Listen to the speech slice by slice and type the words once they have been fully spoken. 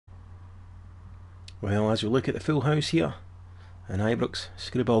Well, as we look at the full house here in Ibrox,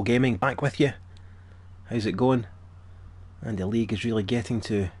 Screwball Gaming back with you. How's it going? And the league is really getting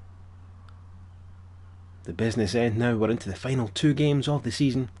to the business end now. We're into the final 2 games of the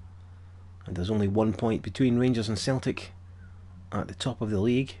season, and there's only 1 point between Rangers and Celtic at the top of the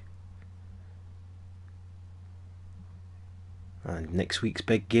league. And next week's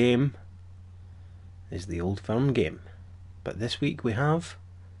big game is the Old Firm game. But this week we have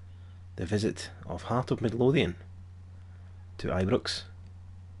the visit of Heart of Midlothian to Ibrox.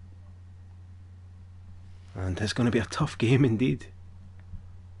 And it's going to be a tough game indeed.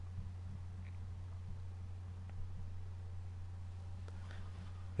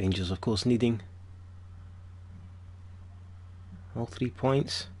 Rangers, of course, needing all 3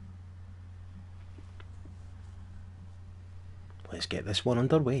 points. Let's get this one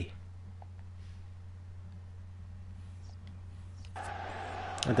underway.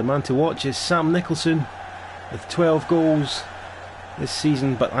 And the man to watch is Sam Nicholson with 12 goals this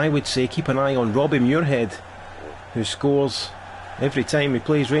season, but I would say keep an eye on Robbie Muirhead, who scores every time he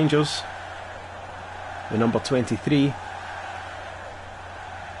plays Rangers, the number 23.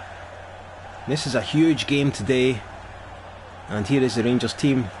 This is a huge game today, and here is the Rangers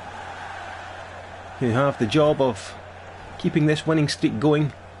team who have the job of keeping this winning streak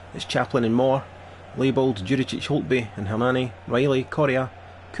going. It's Chaplin and Moore, Leibold, Juricic, Holtby and Hernani, Riley, Correa,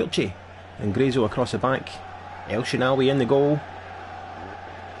 Kurchi and Grazo across the back, El Shinawi in the goal.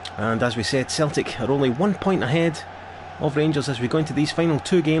 And as we said, Celtic are only 1 point ahead of Rangers as we go into these final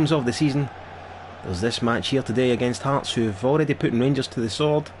 2 games of the season. There's this match here today against Hearts, who've already put Rangers to the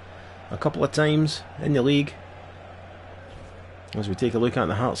sword a couple of times in the league. As we take a look at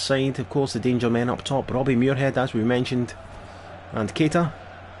the Hearts side, of course the danger men up top, Robbie Muirhead as we mentioned, and Keita.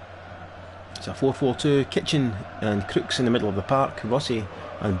 It's a 4-4-2, Kitchen and Crooks in the middle of the park, Rossi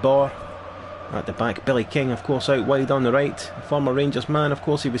and Bauer at the back, Billy King of course out wide on the right, a former Rangers man, of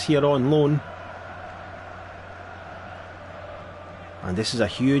course he was here on loan. And this is a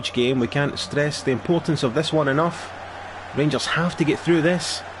huge game, we can't stress the importance of this one enough. Rangers have to get through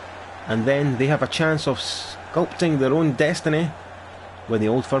this, and then they have a chance of sculpting their own destiny when the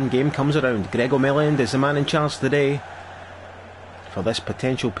Old Firm game comes around. Greg O'Melland is the man in charge today for this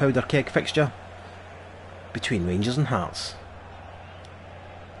potential powder keg fixture between Rangers and Hearts.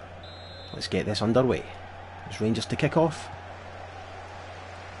 Let's get this underway. It's Rangers to kick off.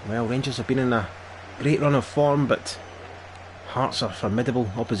 Well, Rangers have been in a great run of form, but Hearts are formidable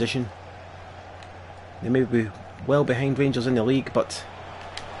opposition. They may be well behind Rangers in the league, but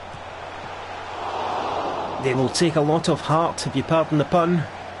they will take a lot of heart, if you pardon the pun,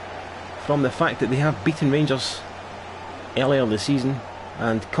 from the fact that they have beaten Rangers earlier this season,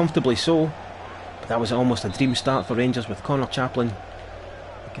 and comfortably so. But that was almost a dream start for Rangers with Connor Chaplin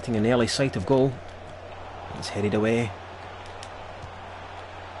getting an early sight of goal. It's headed away.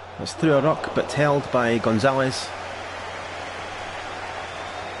 It's through a ruck but held by Gonzalez.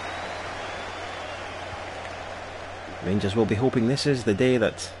 Rangers will be hoping this is the day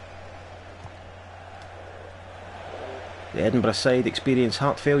that the Edinburgh side experience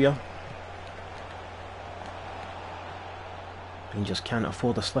heart failure. Rangers can't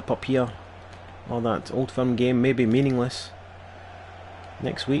afford a slip up here, or that Old Firm game may be meaningless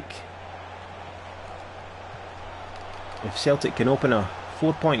next week. If Celtic can open a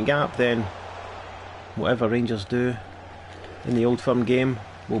 4-point gap, then whatever Rangers do in the Old Firm game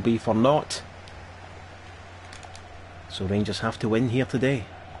will be for naught. So Rangers have to win here today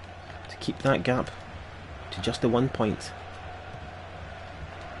to keep that gap to just the 1 point.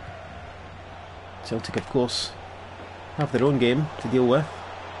 Celtic, of course, have their own game to deal with,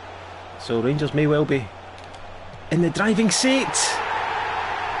 so Rangers may well be in the driving seat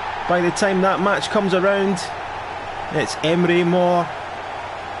by the time that match comes around. It's Emery Moore,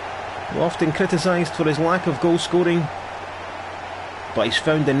 often criticised for his lack of goal scoring, but he's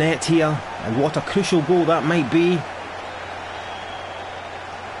found the net here, and what a crucial goal that might be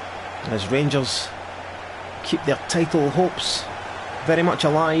as Rangers keep their title hopes very much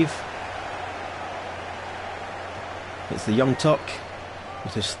alive. It's the young Turk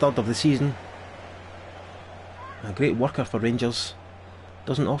with his 3rd of the season. A great worker for Rangers,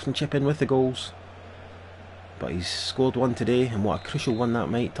 doesn't often chip in with the goals, but he's scored one today, and what a crucial one that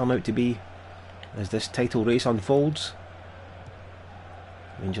might turn out to be as this title race unfolds.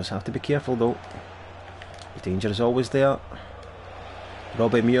 Rangers have to be careful though, the danger is always there.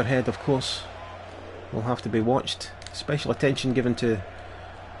 Robbie Muirhead, of course, will have to be watched, special attention given to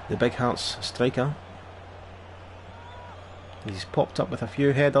the Big Hearts striker. He's popped up with a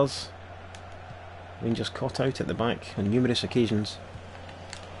few headers. Rangers caught out at the back on numerous occasions.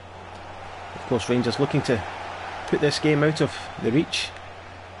 Of course, Rangers looking to put this game out of the reach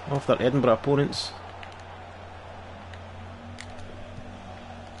of their Edinburgh opponents.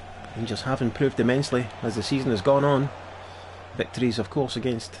 Rangers have improved immensely as the season has gone on. Victories, of course,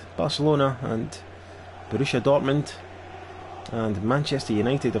 against Barcelona and Borussia Dortmund and Manchester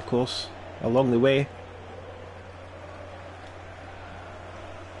United, of course, along the way.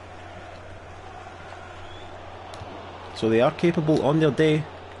 So they are capable on their day.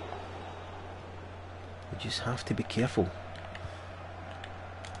 We just have to be careful.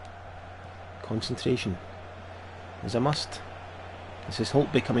 Concentration is a must. This is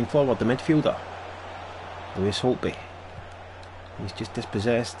Holtby coming forward, the midfielder. Lewis Holtby. He's just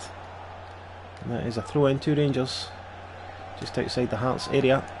dispossessed. And that is a throw in to Rangers, just outside the Hearts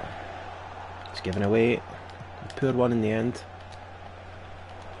area. It's given away. A poor one in the end.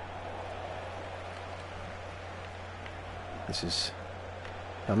 This is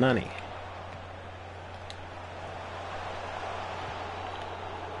Hernani.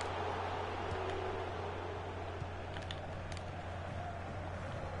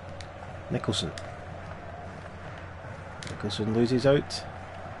 Nicholson. Nicholson loses out.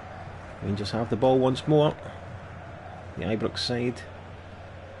 Rangers have the ball once more. The Ibrox side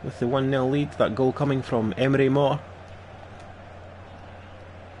with the 1-0 lead. That goal coming from Emery Moore.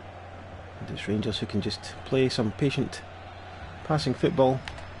 And it's Rangers who can just play some patient passing football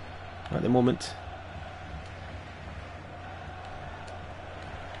at the moment.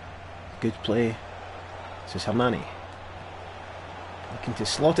 Good play. This is Hernani. Looking to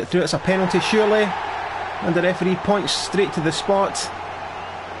slot it through. It's a penalty surely. And the referee points straight to the spot.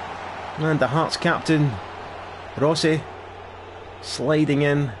 And the Hearts captain, Rossi, sliding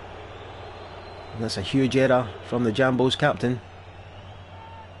in. And that's a huge error from the Jambos captain.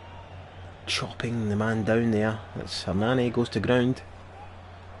 Chopping the man down there. That's Hernani, goes to ground.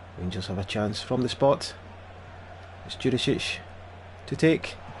 Rangers have a chance from the spot. It's Juricic to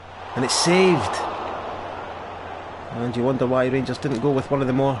take. And it's saved. And you wonder why Rangers didn't go with one of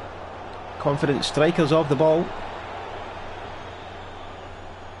the more confident strikers of the ball.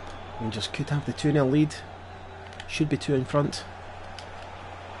 Rangers could have the 2-0 lead. Should be 2 in front.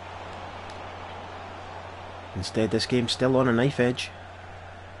 Instead, this game's still on a knife edge.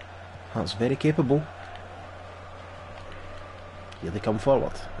 Hearts very capable. Here they come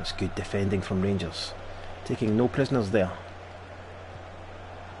forward. That's good defending from Rangers. Taking no prisoners there.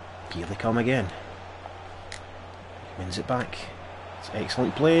 Here they come again. Wins it back. It's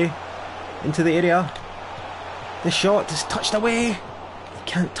excellent play. Into the area. The shot is touched away. He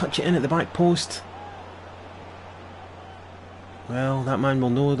can't touch it in at the back post. Well, that man will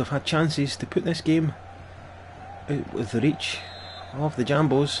know they've had chances to put this game out with the reach of the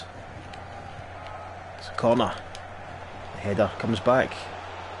Jambos. It's a corner. The header comes back.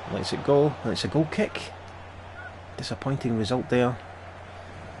 Lets it go. And it's a goal kick. Disappointing result there.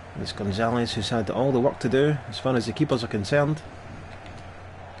 It's Gonzalez who's had all the work to do as far as the keepers are concerned.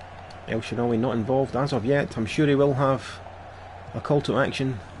 El Shaarawy not involved as of yet. I'm sure he will have a call to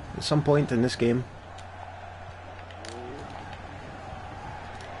action at some point in this game.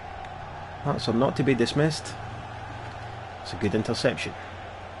 Hearts are not to be dismissed. It's a good interception.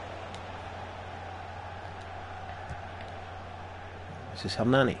 This is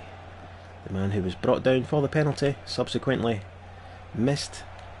Hernani, the man who was brought down for the penalty, subsequently missed.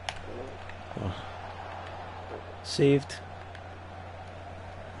 Oh. Saved.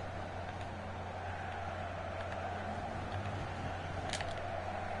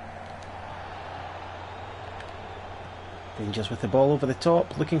 Rangers with the ball over the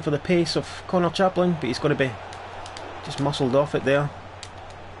top, looking for the pace of Connor Chaplin, but he's going to be just muscled off it there.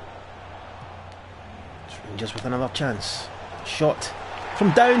 It's Rangers with another chance. Shot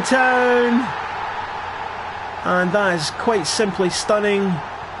from downtown, and that is quite simply stunning.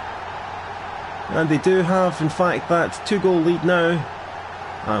 And they do have, in fact, that 2-goal lead now.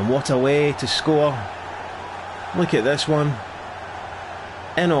 And what a way to score. Look at this one.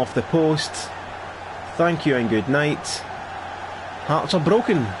 In off the post. Thank you and good night. Hearts are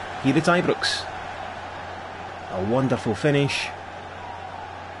broken here at Ibrox. A wonderful finish.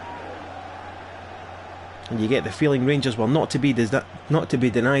 And you get the feeling Rangers were not to be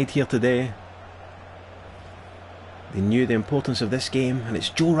denied here today. They knew the importance of this game, and it's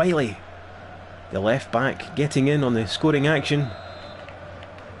Joe Riley, the left back, getting in on the scoring action.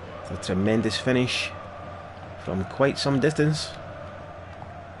 It's a tremendous finish from quite some distance.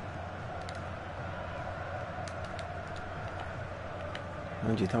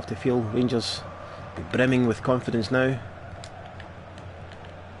 And you'd have to feel Rangers be brimming with confidence now.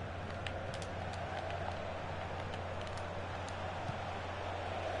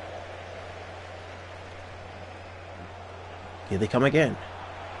 Here they come again.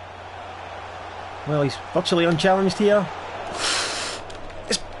 Well, he's virtually unchallenged here.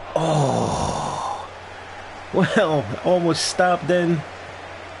 Oh! Well, almost stabbed in.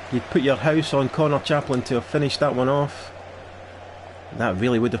 You'd put your house on Connor Chaplin to have finished that one off. That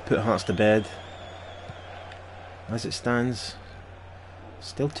really would have put Hearts to bed. As it stands,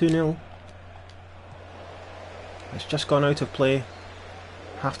 still 2-0. It's just gone out of play.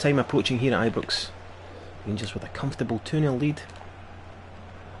 Half time approaching here at Ibrox. Rangers with a comfortable 2-0 lead.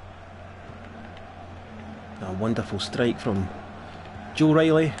 A wonderful strike from Joe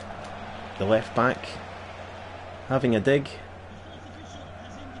Riley, the left back, having a dig.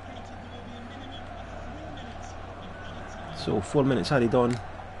 So 4 minutes added on.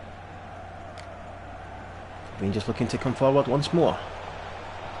 Rangers looking to come forward once more.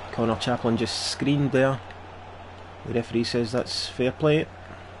 Connor Chaplin just screened there. The referee says that's fair play.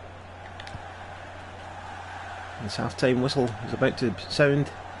 This half-time whistle is about to sound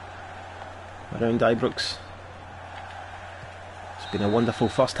around Ibrox. It's been a wonderful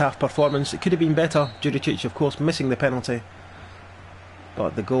first half performance. It could have been better. Juricic, of course, missing the penalty.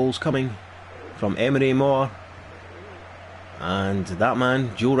 But the goals coming from Emery Moore. And that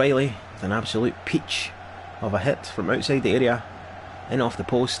man, Joe Riley, with an absolute peach of a hit from outside the area, in off the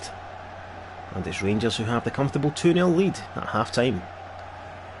post. And it's Rangers who have the comfortable 2-0 lead at half-time.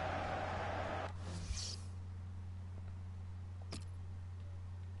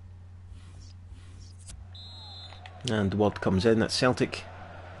 And word comes in that Celtic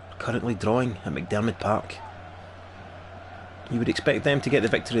currently drawing at McDiarmid Park. You would expect them to get the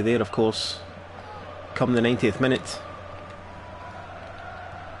victory there, of course, come the 90th minute.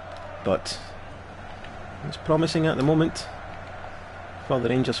 But it's promising at the moment for the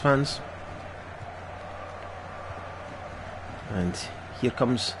Rangers fans. And here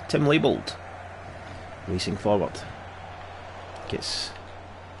comes Tim Leibold racing forward.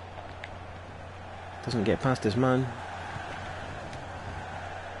 Doesn't get past his man.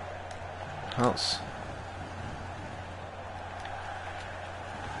 Hearts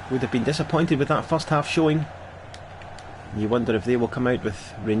would have been disappointed with that first half showing. You wonder if they will come out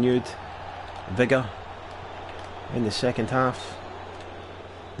with renewed vigour in the second half.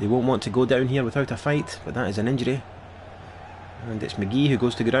 They won't want to go down here without a fight, but that is an injury. And it's McGee who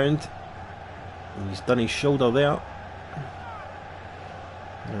goes to ground. He's done his shoulder there.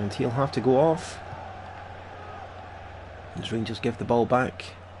 And he'll have to go off. As Rangers give the ball back.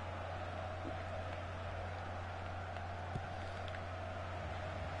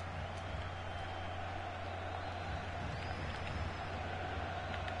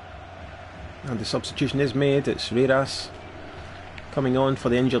 And the substitution is made. It's Reras coming on for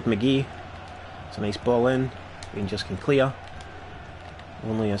the injured McGee. It's a nice ball in. Rangers can clear.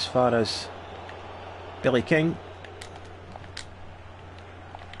 Only as far as Billy King.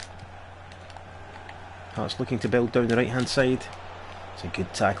 Hearts looking to build down the right hand side. It's a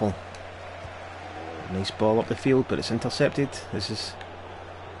good tackle. Nice ball up the field, but it's intercepted. This is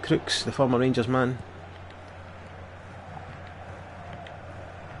Crooks, the former Rangers man.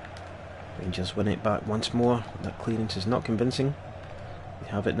 Rangers win it back once more. That clearance is not convincing. They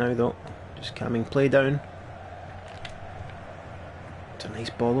have it now though. Just camming play down. It's a nice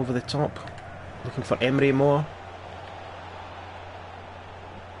ball over the top. Looking for Emery Moore.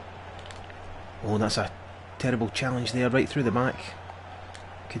 Oh, that's a terrible challenge there, right through the back.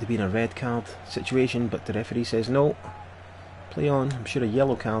 Could have been a red card situation, but the referee says no. Play on. I'm sure a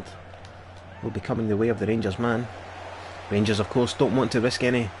yellow card will be coming the way of the Rangers man. Rangers, of course, don't want to risk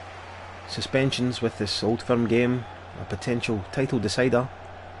any suspensions with this Old Firm game. A potential title decider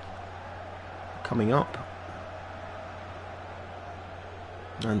coming up.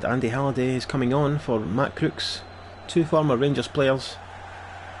 And Andy Halliday is coming on for Matt Crooks. Two former Rangers players.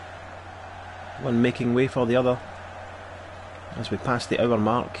 One making way for the other as we pass the hour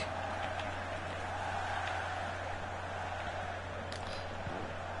mark.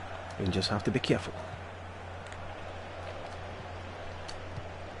 Rangers have to be careful.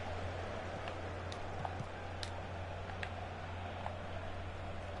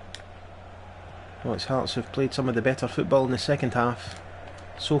 Well, it's Hearts who've played some of the better football in the second half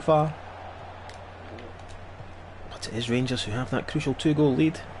so far. But it is Rangers who have that crucial 2-goal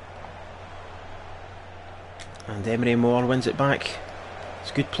lead. And Emery Moore wins it back.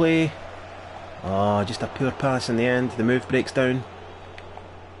 It's good play. Oh, just a poor pass in the end. The move breaks down.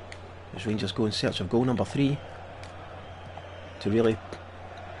 As Rangers go in search of goal number 3 to really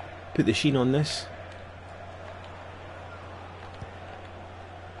put the sheen on this.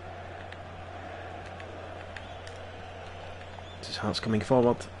 This is Hearts coming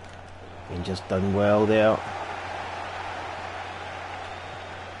forward. Rangers done well there.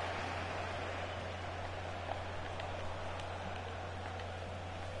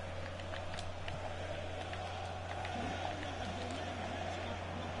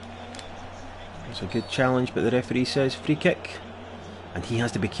 It's a good challenge, but the referee says free kick. And he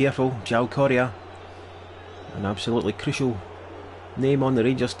has to be careful. João Correa, an absolutely crucial name on the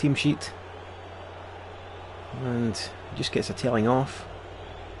Rangers team sheet. And he just gets a telling off.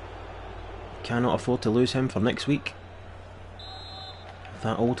 Cannot afford to lose him for next week. With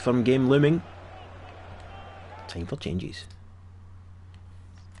that Old Firm game looming. Time for changes.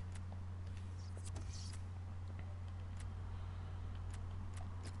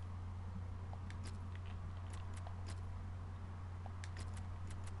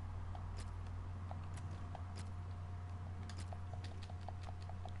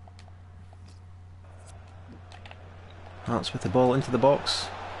 Hearts with the ball into the box.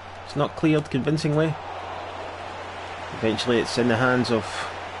 It's not cleared convincingly. Eventually it's in the hands of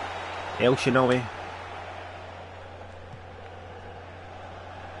El Shinawi.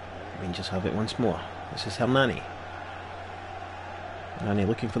 Rangers have it once more. This is Hernani. Hernani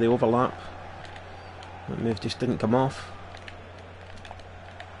looking for the overlap. That move just didn't come off.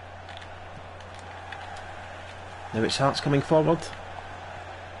 Now it's Hearts coming forward.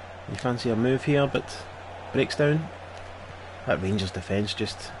 You fancy a move here, but breaks down. That Rangers defence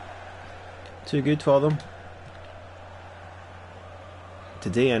just too good for them.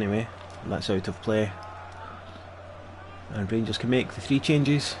 Today anyway, that's out of play. And Rangers can make the 3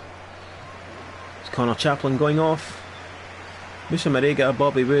 changes. It's Connor Chaplin going off. Musa Marega,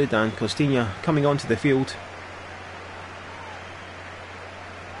 Bobby Wood and Costinha coming onto the field.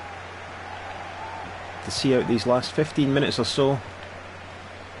 To see out these last 15 minutes or so.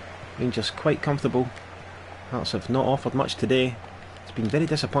 Rangers quite comfortable. Hearts have not offered much today. It's been very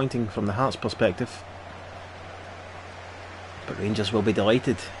disappointing from the Hearts perspective. But Rangers will be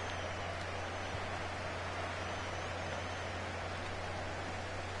delighted.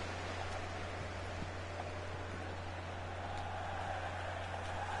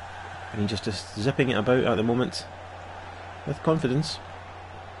 Rangers just zipping it about at the moment with confidence.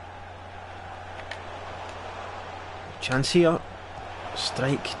 Chance here.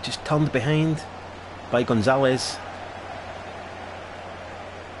 Strike just turned behind by Gonzalez.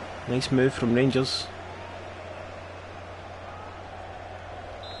 Nice move from Rangers.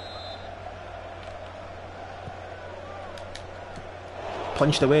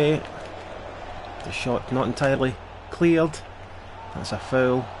 Punched away. The shot not entirely cleared. That's a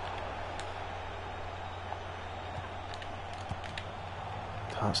foul.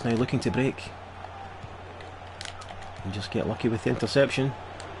 Hearts now looking to break. And just get lucky with the interception.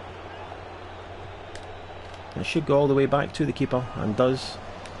 It should go all the way back to the keeper, and does.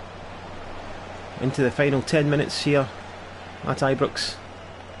 Into the final 10 minutes here at Ibrox.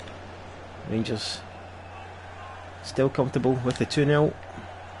 Rangers still comfortable with the 2-0.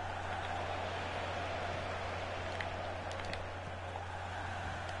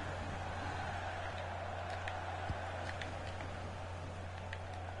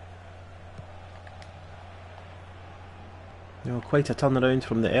 Quite a turnaround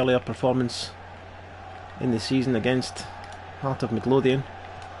from the earlier performance in the season against Heart of Midlothian.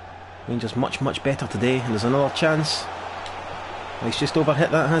 Rangers much better today, and there's another chance. Oh, he's just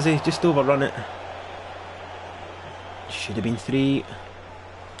overhit that, has he? Just overrun it. Should have been 3.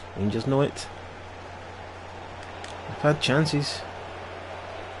 Rangers know it. They've had chances.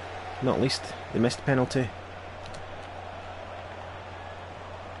 Not least the missed penalty.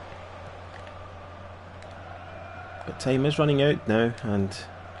 But time is running out now, and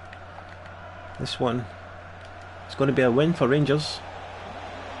this one is going to be a win for Rangers.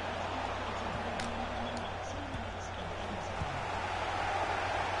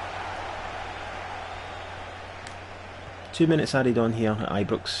 Two minutes added on here at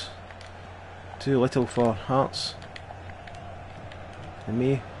Ibrox. Too little for Hearts. They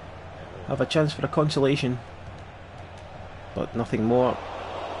may have a chance for a consolation, but nothing more.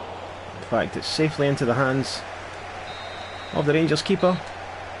 In fact, it's safely into the hands of the Rangers keeper,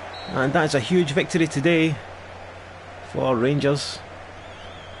 and that is a huge victory today for Rangers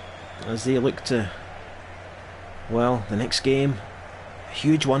as they look to, well, the next game, a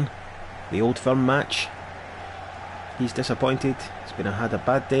huge one, the Old Firm match. He's disappointed. He's had a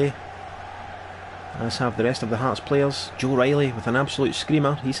bad day, as have the rest of the Hearts players. Joe Riley with an absolute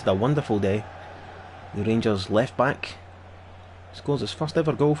screamer. He's had a wonderful day. The Rangers left back scores his first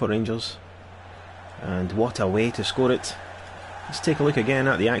ever goal for Rangers, and what a way to score it. Let's take a look again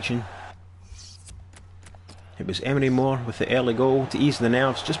at the action. It was Emery Moore with the early goal to ease the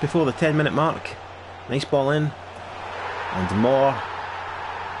nerves just before the 10-minute mark. Nice ball in, and Moore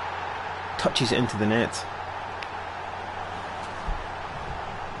touches it into the net.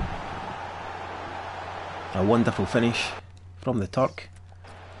 A wonderful finish from the Turk.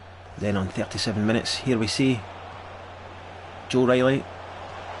 Then on 37 minutes, here we see Joe Riley,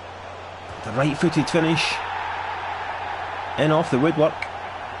 the right-footed finish, in off the woodwork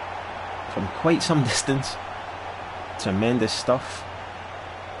from quite some distance. Tremendous stuff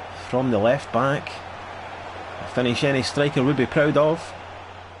from the left back. A finish any striker would be proud of.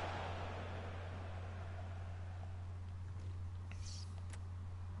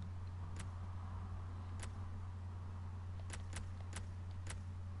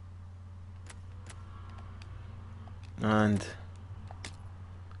 And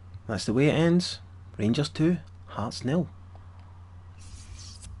that's the way it ends. Rangers 2, Hearts 0.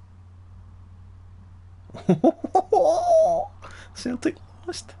 Celtic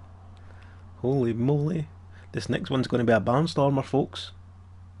lost. Holy moly. This next one's going to be a barnstormer, folks.